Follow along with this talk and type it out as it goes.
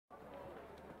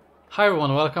Hi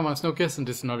everyone, welcome, I'm Snokus and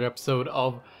this is another episode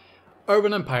of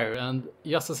Urban Empire, and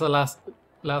just as I last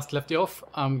left you off,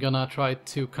 I'm gonna try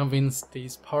to convince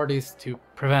these parties to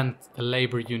prevent the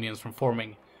labor unions from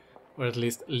forming, or at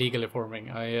least legally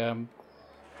forming.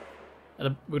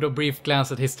 With a brief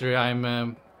glance at history,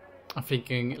 I'm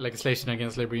thinking legislation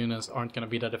against labor unions aren't gonna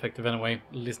be that effective anyway,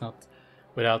 at least not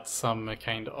without some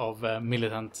kind of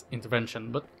militant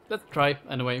intervention, but let's try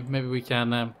anyway. Maybe we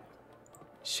can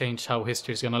change how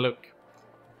history is gonna look.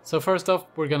 So first off,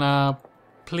 we're gonna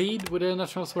plead with the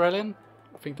National Rebellion.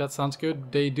 I think that sounds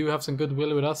good. They do have some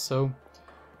goodwill with us, so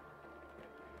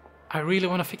I really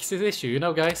want to fix this issue. You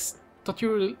know, guys, don't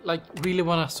you really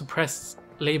want to suppress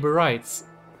labor rights?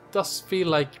 It does feel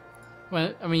like,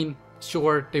 well, I mean,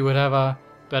 sure, they would have a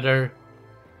better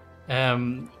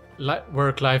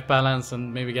work-life balance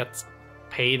and maybe get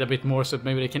paid a bit more, so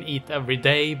maybe they can eat every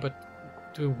day, but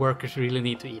do workers really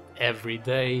need to eat every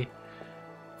day?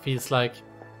 Feels like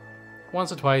once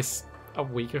or twice a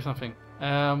week or something.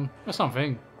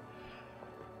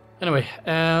 Anyway,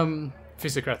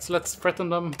 physiocrats. Let's threaten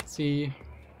them. See.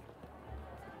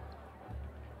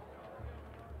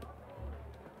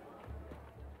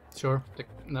 Sure.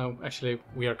 No, actually,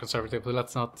 we are conservative, so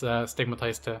let's not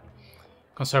stigmatize the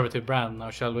conservative brand now,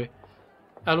 shall we?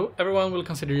 Everyone will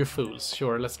consider you fools.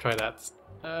 Sure, let's try that.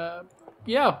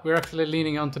 Yeah, we're actually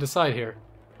leaning onto the side here.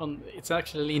 It's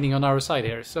actually leaning on our side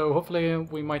here, so hopefully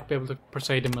we might be able to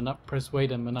persuade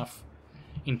them enough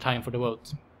in time for the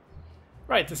vote.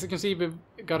 Right, as you can see, we've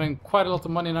gotten quite a lot of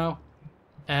money now,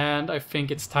 and I think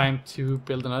it's time to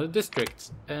build another district.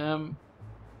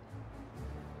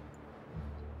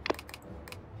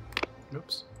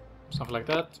 Oops, something like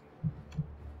that.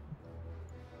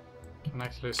 Can I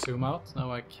actually zoom out?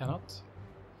 No, I cannot.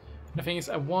 The thing is,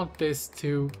 I want this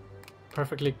to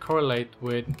perfectly correlate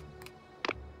with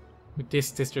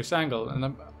this district's angle,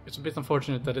 and it's a bit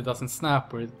unfortunate that it doesn't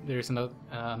snap, or there isn't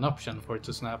an option for it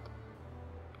to snap,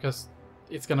 because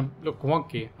it's gonna look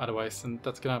wonky otherwise, and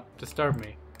that's gonna disturb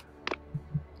me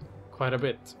quite a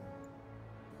bit.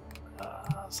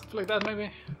 Something like that, maybe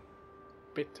a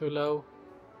bit too low,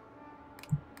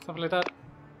 something like that.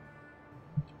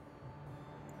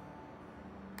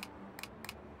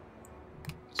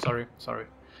 Sorry.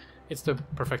 It's the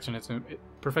perfectionist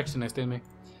in me.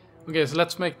 Okay, so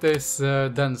let's make this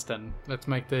dense then. Let's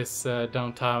make this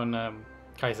downtown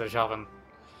Kaisershafen.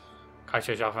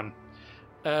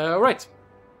 Right.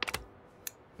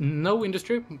 No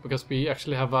industry, because we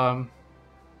actually have a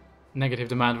negative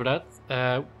demand for that.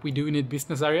 We do need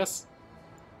business areas.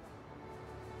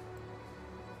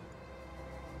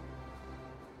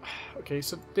 Okay,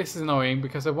 so this is annoying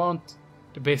because I want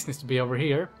the business to be over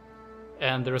here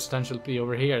and the residential to be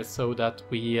over here, so that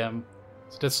we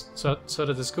so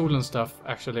that the school and stuff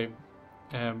actually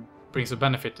brings a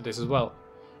benefit to this as well.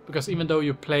 Because even though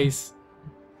you place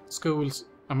schools,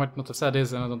 I might not have said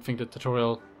this, and I don't think the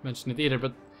tutorial mentioned it either,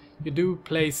 but you do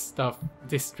place stuff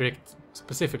district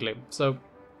specifically. So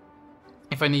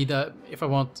if I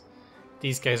want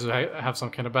these guys to have some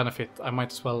kind of benefit, I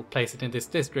might as well place it in this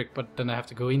district, but then I have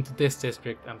to go into this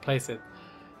district and place it.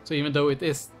 So even though it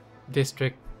is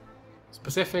district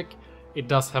specific, it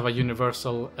does have a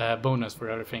universal bonus for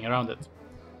everything around it.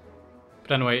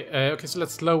 But anyway, okay, so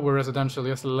let's lower residential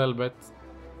just a little bit.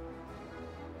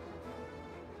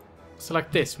 So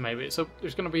like this, maybe. So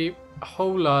there's gonna be a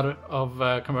whole lot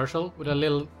of commercial with a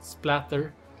little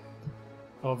splatter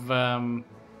of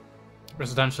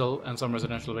residential and some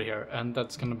residential over here, and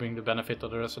that's gonna bring the benefit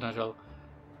of the residential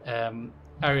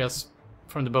areas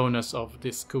from the bonus of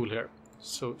this school here.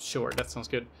 So sure, that sounds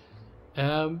good.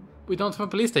 We don't have a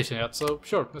police station yet, so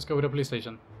sure, let's go with a police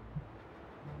station.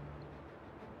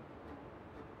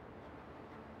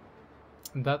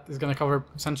 And that is going to cover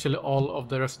essentially all of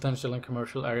the residential and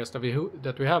commercial areas that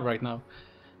we have right now,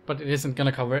 but it isn't going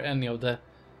to cover any of the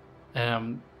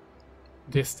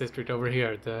this district over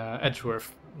here, the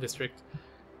Edgeworth district,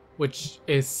 which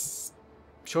is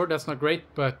sure, that's not great,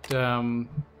 but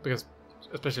because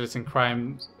especially since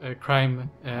crime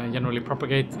generally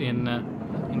propagate in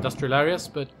industrial areas,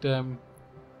 but I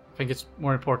think it's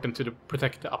more important to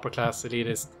protect the upper class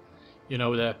elitist, you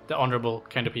know, the honorable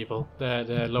kind of people,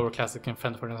 the lower class that can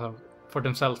fend for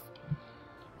themselves.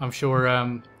 I'm sure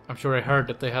I heard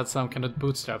that they had some kind of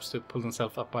bootstraps to pull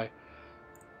themselves up by.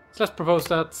 So let's propose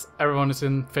that. Everyone is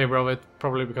in favor of it,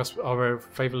 probably because of our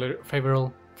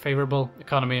favorable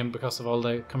economy and because of all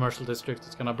the commercial districts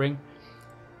it's gonna bring.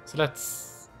 So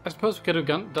I suppose we could have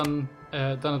done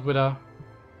it with a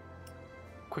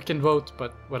quickened vote,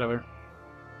 but whatever.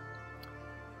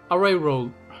 A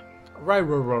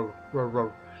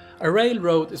A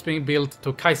railroad is being built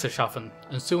to Kaiserschaffen,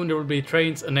 and soon there will be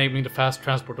trains enabling the fast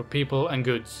transport of people and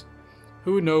goods.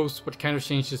 Who knows what kind of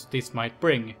changes this might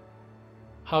bring?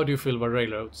 How do you feel about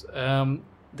railroads?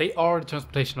 They are the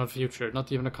transportation of the future.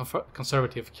 Not even a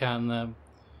conservative can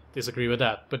disagree with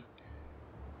that. But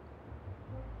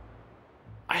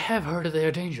I have heard that they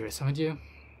are dangerous, haven't you?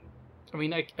 I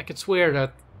mean, I could swear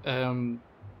that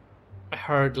I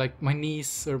heard like my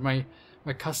niece or my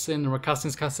cousin or my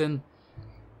cousin's cousin.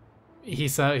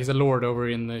 He's a lord over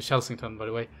in Chelsington, by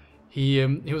the way. He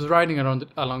was riding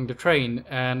along the train,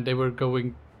 and they were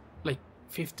going like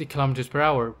 50 kilometers per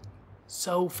hour,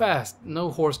 so fast.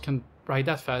 No horse can ride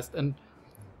that fast. And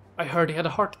I heard he had a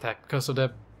heart attack because of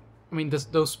the. I mean,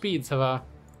 those speeds have a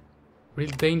real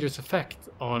dangerous effect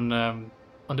on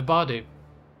the body,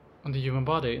 on the human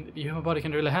body. The human body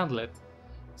can really handle it.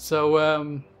 So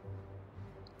I'm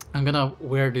gonna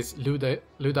wear this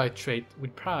Luddite trait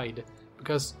with pride.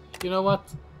 Because, you know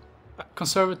what? A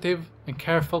conservative and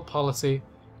careful policy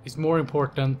is more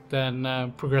important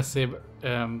than progressive,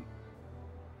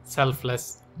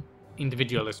 selfless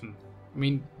individualism. I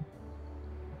mean,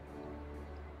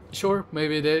 sure,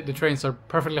 maybe the trains are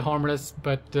perfectly harmless,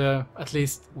 but at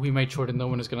least we made sure that no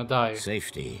one is gonna die.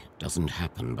 Safety doesn't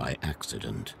happen by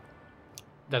accident.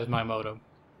 That is my motto.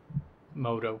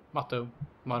 Motto.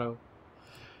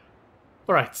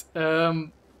 Alright,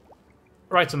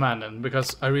 right to man then,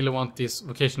 because I really want these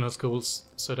vocational schools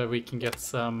so that we can get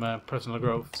some personal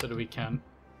growth, so that we can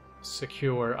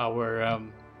secure our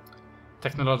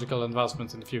technological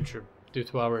advancements in the future due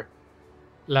to our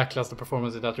lackluster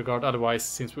performance in that regard. Otherwise,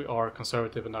 since we are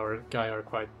conservative and our guy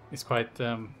is quite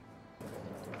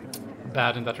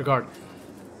bad in that regard.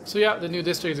 So yeah, the new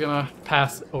district is gonna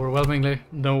pass overwhelmingly.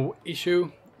 No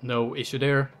issue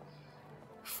there.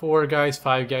 4 guys,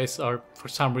 5 guys are for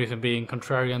some reason being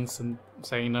contrarians and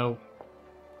saying no.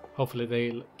 Hopefully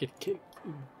they'll get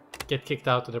kicked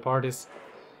out of their parties.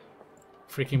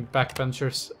 Freaking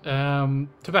backbenchers.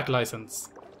 Tobacco license.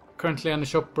 Currently any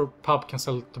shop or pub can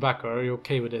sell tobacco. Are you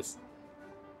okay with this?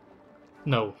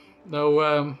 No.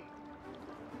 No,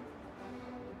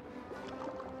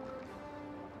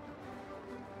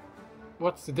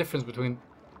 what's the difference between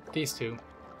these two?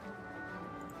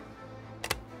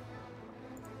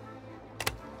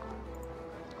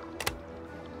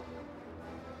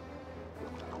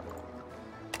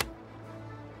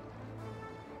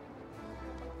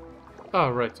 Oh,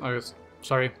 right. I was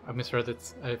sorry. I misread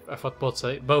it. I thought both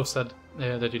said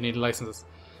that you need licenses.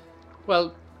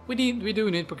 Well, we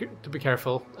do need to be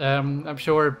careful. I'm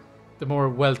sure the more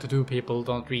well-to-do people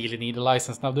don't really need a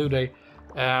license now, do they?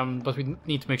 But we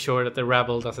need to make sure that the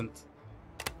rabble doesn't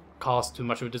cause too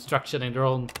much of a destruction in their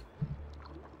own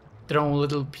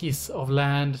little piece of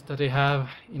land that they have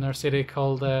in our city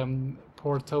called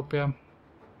Portopia.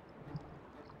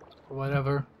 Or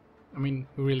whatever. I mean,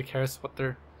 who really cares what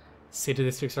their city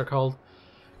districts are called?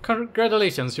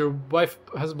 Congratulations, your wife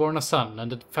has born a son,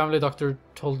 and the family doctor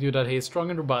told you that he is strong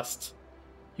and robust.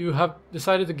 You have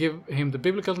decided to give him the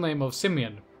biblical name of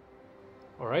Simeon.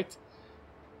 Alright.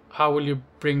 How will you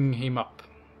bring him up?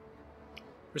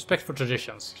 Respect for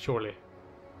traditions, surely.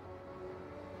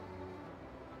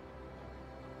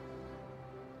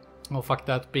 Oh, fuck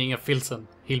that. Being a Filson.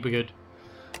 He'll be good.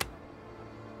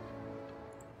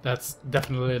 That's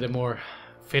definitely the more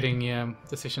fitting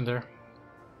decision there.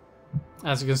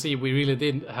 As you can see, we really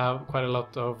did have quite a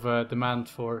lot of demand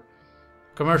for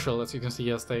commercial, as you can see,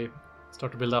 as they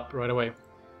start to build up right away.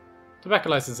 Tobacco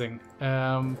licensing.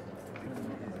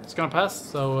 It's gonna pass,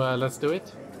 so let's do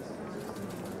it.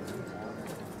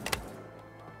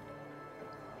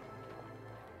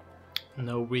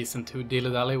 No reason to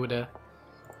dilly-dally with the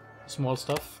small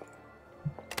stuff.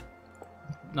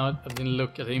 Now, I didn't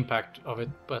look at the impact of it,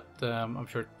 but I'm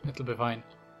sure it'll be fine.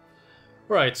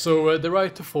 Right, so the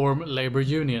right to form labor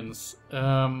unions.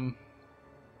 The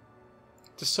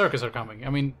circus are coming. I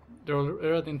mean, they're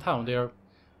already in town.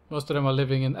 Most of them are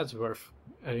living in Edgeworth,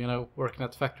 you know, working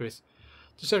at factories.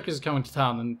 The circus is coming to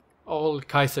town, and all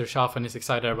Kaiserschaffen is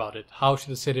excited about it. How should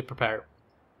the city prepare?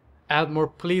 Add more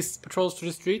police patrols to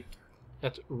the street.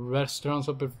 Let restaurants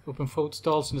open food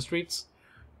stalls in the streets.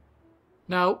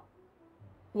 Now,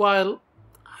 while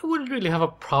I wouldn't really have a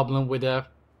problem with the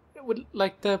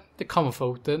common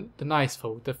folk, the nice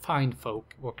folk, the fine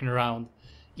folk walking around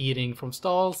eating from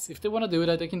stalls. If they want to do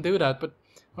that, they can do that, but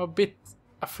I'm a bit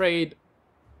afraid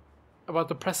about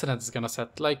the precedent it's gonna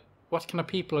set. Like, what kind of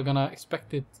people are gonna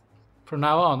expect it from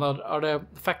now on? Are the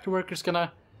factory workers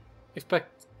gonna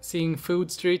expect seeing food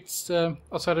streets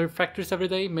outside their factories every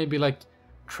day? Maybe like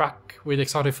truck with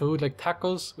exotic food like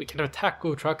tacos? We can have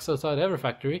taco trucks outside every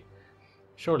factory,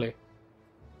 surely.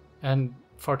 and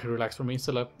far too relaxed for me.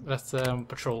 So let's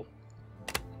patrol.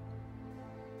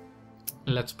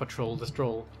 Let's patrol the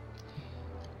stroll.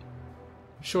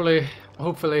 Surely,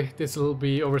 hopefully, this will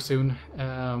be over soon.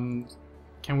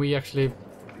 Can we actually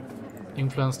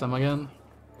influence them again?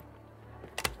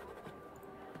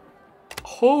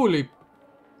 Holy!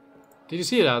 Did you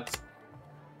see that?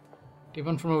 They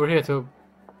went from over here to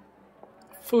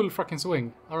full fucking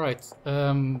swing. Alright.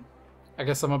 I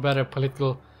guess I'm a better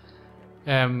political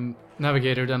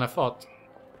navigator than I thought.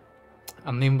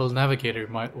 A nimble navigator,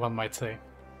 one might say.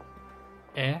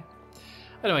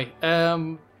 Anyway,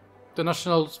 the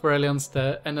National Speralians,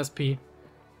 the NSP.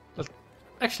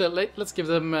 Let's give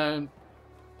them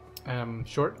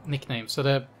short nicknames.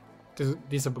 So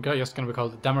these are just going to be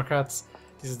called the Democrats.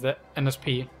 This is the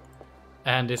NSP,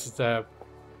 and this is the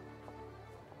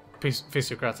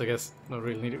Physiocrats, I guess. No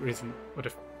real reason. What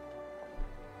if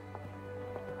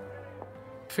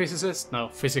physicists? No,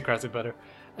 Physiocrats is better.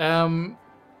 Hi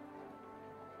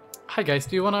guys,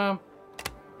 do you wanna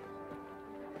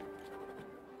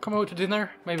come over to dinner?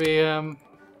 Maybe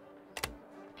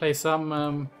play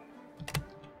some.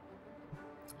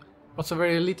 What's a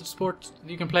very elite sport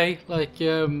you can play? Like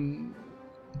I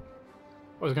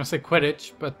was gonna say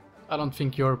Quidditch, but I don't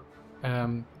think you're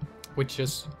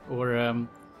witches or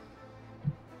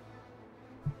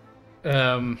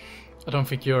I don't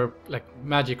think you're like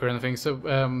magic or anything. So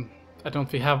I don't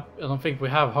think we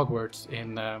have Hogwarts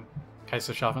in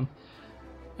Kaiserschaffen.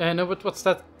 No, but what's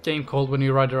that game called when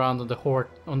you ride around on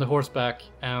the horseback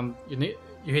and you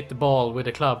hit the ball with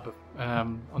a club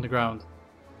on the ground?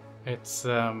 It's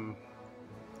God,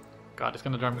 it's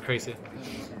gonna drive me crazy.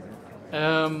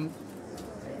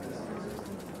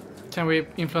 Can we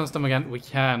influence them again? We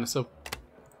can. So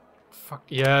fuck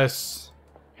yes.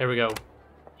 Here we go.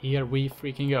 Here we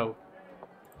freaking go.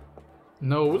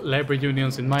 No labor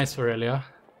unions in my area.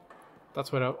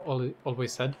 That's what I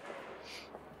always said.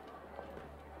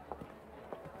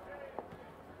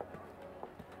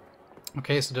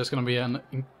 Okay, so there's gonna be an...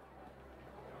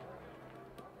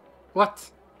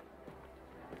 What?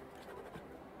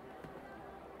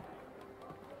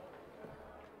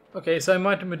 Okay, so I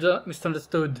might have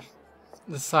misunderstood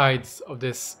the sides of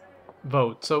this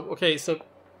vote. So, okay, so...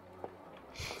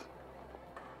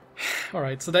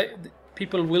 Alright, so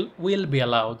people will be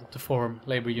allowed to form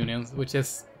labor unions, which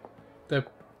is the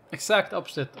exact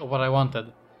opposite of what I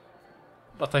wanted.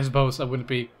 But I suppose I wouldn't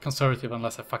be conservative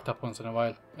unless I fucked up once in a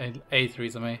while. A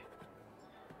Theresa May.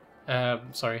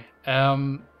 Sorry.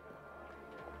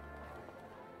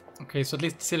 Okay, so at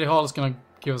least City Hall is gonna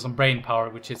give us some brain power,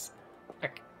 which is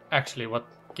actually what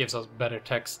gives us better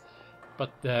text. But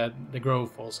the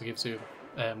Grove also gives you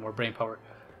more brain power.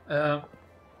 I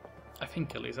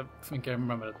think at least. I think I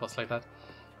remember it was like that.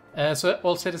 So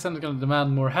all citizens are gonna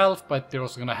demand more health, but they're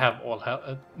also gonna have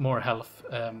more health.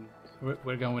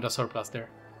 We're going with a surplus there.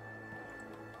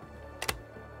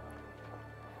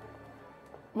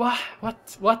 What?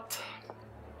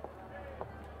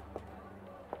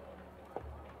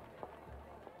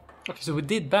 Okay, so we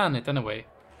did ban it anyway.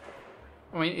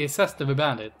 I mean, it says that we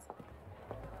banned it.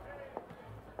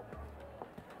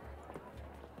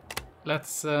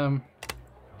 Let's I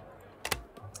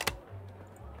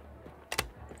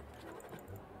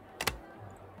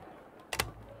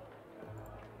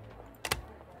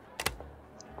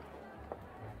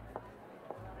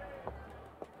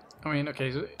mean,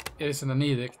 okay, so it isn't an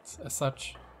edict as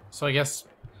such, so I guess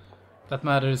that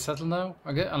matter is settled now.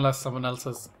 Okay, unless some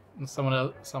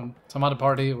other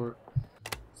party or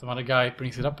some other guy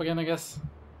brings it up again, I guess.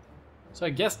 So I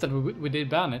guess that we did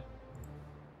ban it.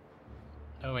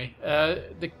 Anyway,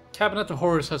 the Cabinet of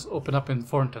Horrors has opened up in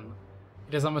Thornton.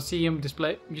 It is a museum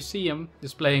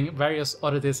displaying various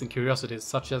oddities and curiosities,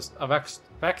 such as a wax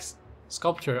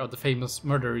sculpture of the famous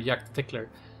murderer Jack the Tickler.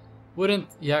 Wouldn't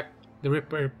Jack the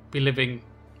Ripper be living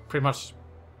pretty much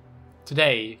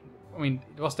today? I mean,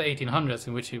 it was the 1800s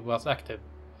in which he was active.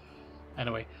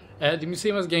 Anyway, the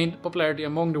museum has gained popularity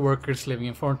among the workers living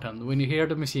in Thornton. When you hear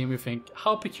the museum, you think,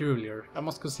 how peculiar, I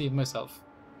must conceive myself.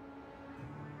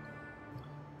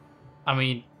 I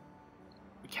mean,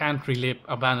 we can't really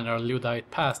abandon our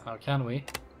Luddite past now, can we?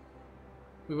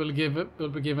 We'll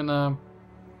be given a...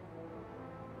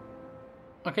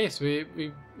 Okay, so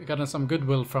we got some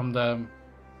goodwill from the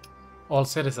all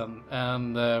citizen,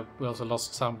 and we also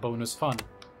lost some bonus fun.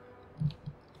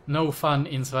 No fun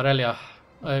in Svarelia,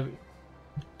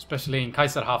 especially in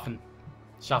Kaiserhafen.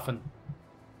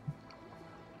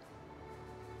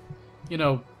 You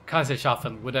know,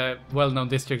 Kaiserschaffen, with the well-known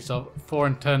districts of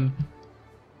Thornton,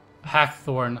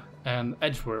 Hackthorne, and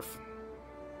Edgeworth.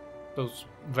 Those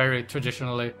very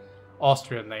traditionally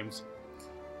Austrian names.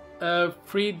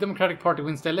 Free Democratic Party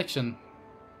wins the election.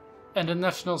 And the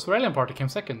National Swarelian Party came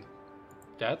second.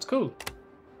 That's cool.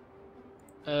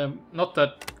 Not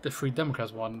that the Free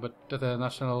Democrats won, but that the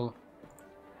National...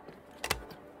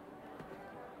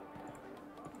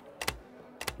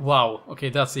 Wow, okay,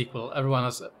 that's equal. Everyone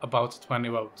has about 20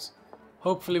 votes.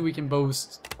 Hopefully we can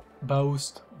boost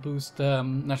the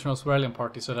National Swarelian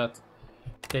Party so that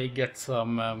they get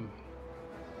some...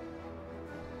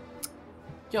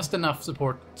 just enough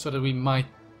support so that we might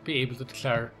be able to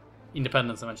declare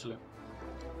independence eventually.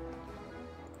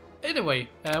 Anyway,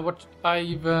 what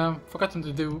I've forgotten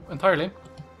to do entirely,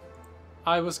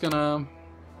 I was gonna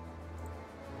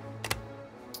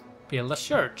build a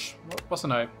church,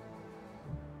 wasn't I?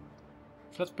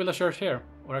 So let's build a church here,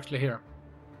 or actually here.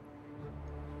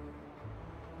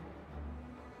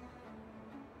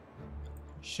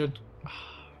 Should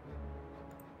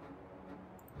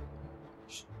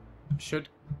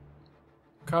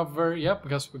cover, yeah,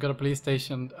 because we got a police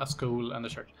station, a school, and a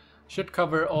church. Should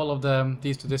cover all of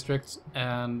these two districts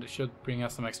and should bring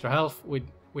us some extra health,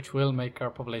 which will make our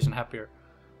population happier,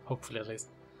 hopefully at least.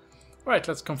 Alright,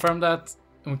 let's confirm that,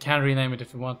 and we can rename it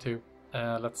if we want to.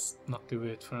 Let's not do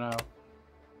it for now.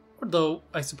 Although,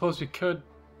 I suppose we could...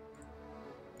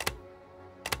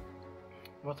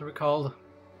 What are we called?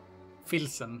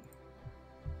 Filsen.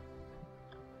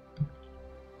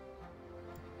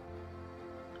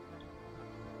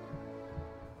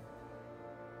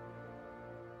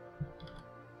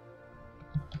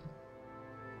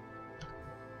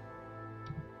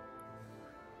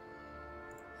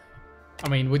 I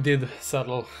mean, we did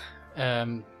settle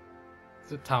the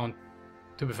town,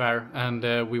 to be fair,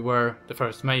 and we were the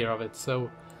first mayor of it, so...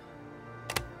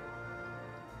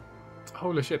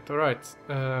 Holy shit, alright.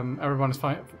 Everyone is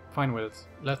fine with it.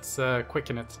 Let's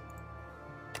quicken it.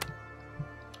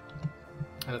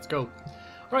 Let's go.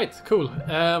 Alright, cool.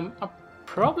 I'm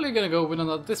probably gonna go with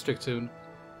another district soon.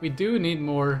 We do need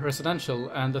more residential,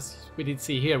 and as we did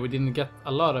see here, we didn't get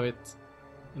a lot of it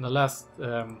in the last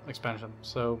expansion,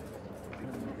 so...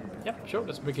 Yep, sure,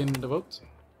 let's begin the vote.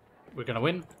 We're gonna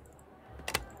win.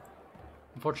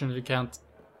 Unfortunately, you can't...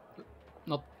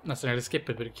 Not necessarily skip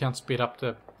it, but you can't speed up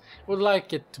the... Would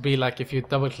like it to be like if you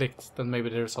double-clicked, then maybe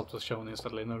the result was shown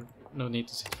instantly. No need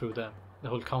to sit through the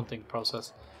whole counting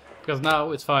process. Because now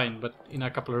it's fine, but in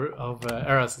a couple of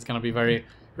eras it's gonna be very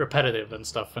repetitive and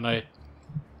stuff, and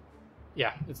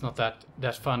yeah, it's not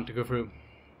that fun to go through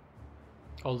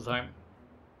all the time.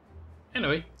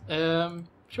 Anyway,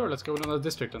 sure, let's go with another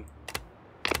district then.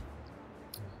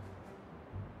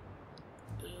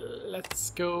 Let's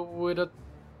go with a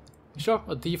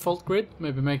default grid.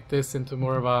 Maybe make this into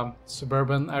more of a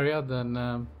suburban area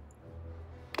than...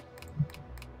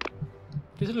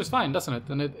 This looks fine, doesn't it?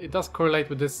 And it does correlate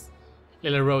with this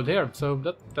little road here, so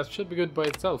that should be good by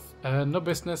itself. No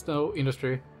business, no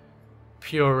industry,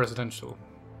 pure residential.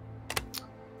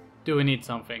 Do we need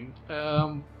something?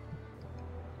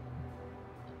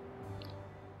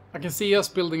 I can see us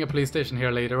building a police station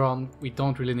here later on. We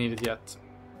don't really need it yet.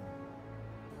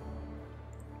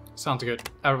 Sounds good.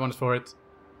 Everyone's for it.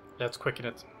 Let's quicken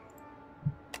it.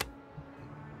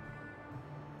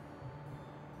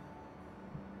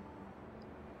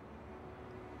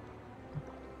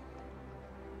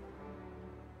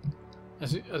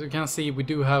 As you can see, we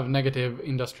do have negative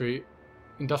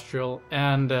industrial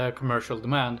and commercial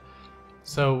demand.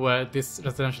 So this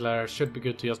residential area should be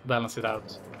good to just balance it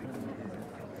out.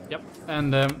 Yep,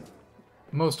 and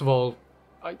most of all,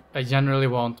 I generally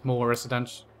want more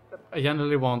residential. I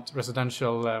generally want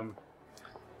residential,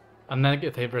 a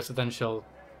negative residential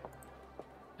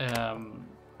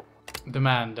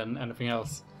demand and anything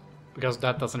else, because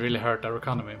that doesn't really hurt our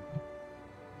economy.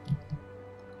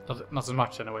 Not as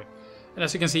much anyway. And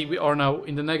as you can see, we are now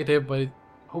in the negative, but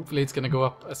hopefully it's gonna go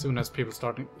up as soon as people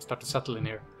start to settle in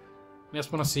here. I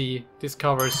just want to see, this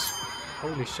covers...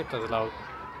 Holy shit, that's loud.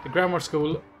 The grammar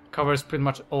school covers pretty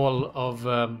much all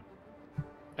of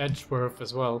Edgeworth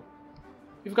as well.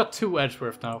 We've got 2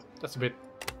 Edgeworth now. That's a bit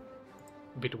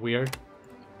weird.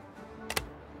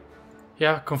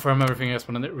 Yeah, confirm everything else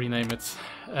when I rename it.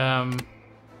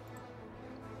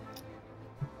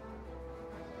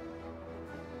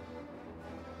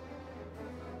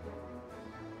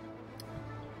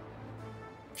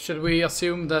 Should we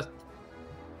assume that...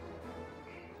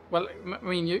 Well, I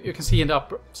mean, you can see in the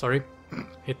upper... Sorry,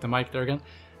 hit the mic there again.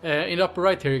 In the upper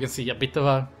right here, you can see a bit of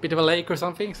a lake or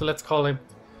something. So let's call it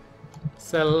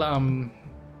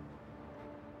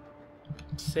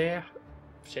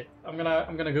Shit. I'm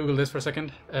gonna Google this for a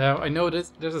second. I know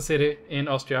there's a city in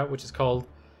Austria which is called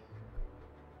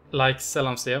like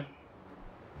Sellamsee.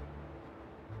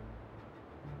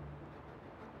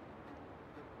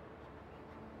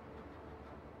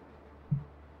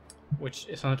 which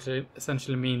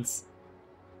essentially means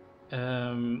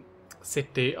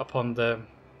city upon the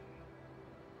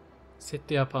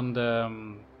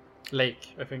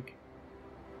lake, I think.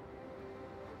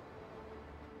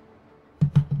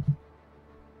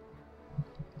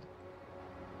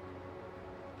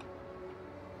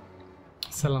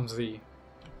 Selam Z.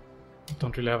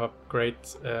 Don't really have a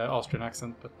great Austrian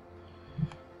accent, but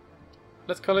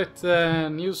let's call it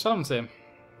New Selam Z.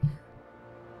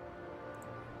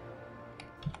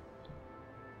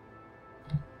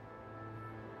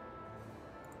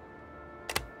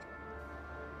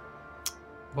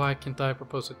 Why can't I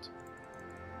propose it?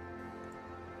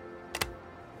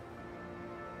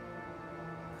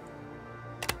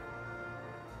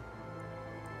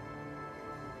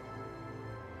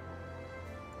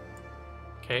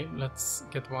 Okay, let's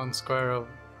get one square of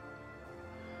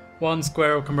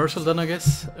commercial then, I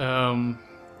guess.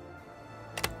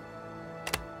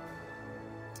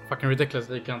 Fucking ridiculous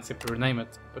they can't simply rename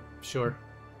it, but sure.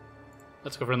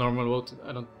 Let's go for a normal vote.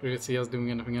 I don't really see us doing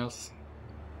anything else.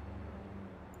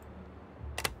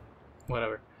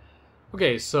 Whatever.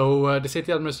 Okay, so the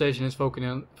city administration is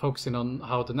focusing on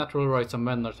how the natural rights of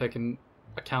men are taken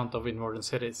account of in modern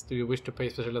cities. Do you wish to pay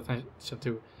special attention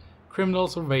to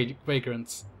criminals or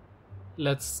vagrants?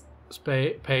 Let's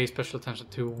pay special attention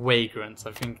to vagrants.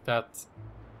 I think that...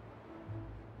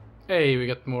 Hey, we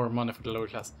get more money for the lower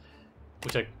class,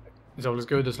 which is always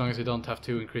good as long as you don't have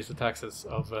to increase the taxes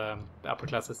of the upper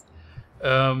classes.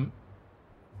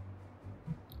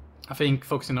 I think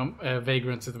focusing on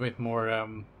vagrants is a bit more...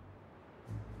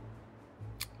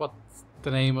 what's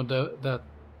the name of that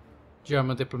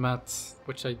German diplomat,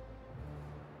 which I...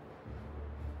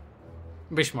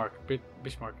 Bismarck.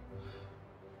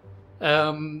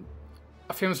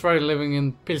 A famous writer living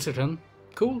in Pilserton,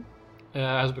 cool,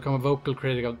 has become a vocal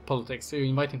critic of politics. So you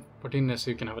invite him for dinner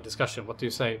so you can have a discussion. What do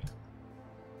you say?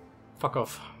 Fuck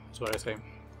off, is what I say.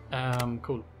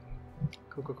 Cool.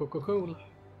 Cool.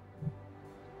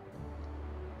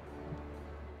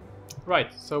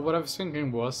 Right, so what I was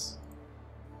thinking was...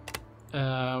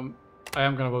 I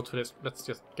am gonna vote for this. Let's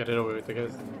just get it over with,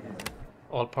 because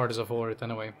all parties are for it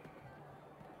anyway.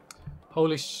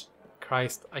 Holy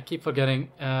Christ, I keep forgetting.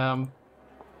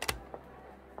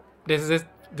 This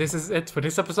is it for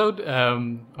this episode.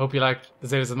 Hope you like the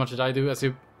series as much as I do. As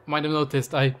you might have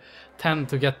noticed, I tend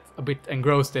to get a bit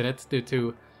engrossed in it due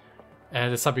to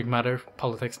the subject matter,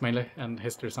 politics mainly, and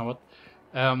history somewhat.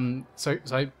 So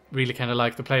I really kind of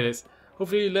like to play this.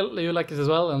 Hopefully you like it as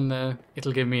well, and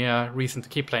it'll give me a reason to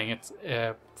keep playing it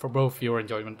for both your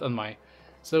enjoyment and mine.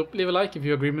 So leave a like if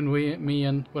you agree with me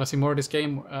and want to see more of this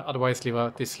game. Otherwise, leave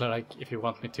a dislike if you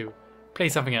want me to play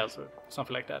something else or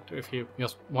something like that. Or if you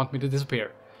just want me to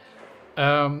disappear.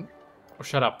 Or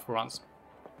shut up for once.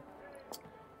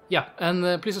 Yeah,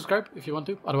 and please subscribe if you want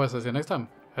to. Otherwise, I'll see you next time.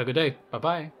 Have a good day.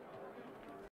 Bye-bye.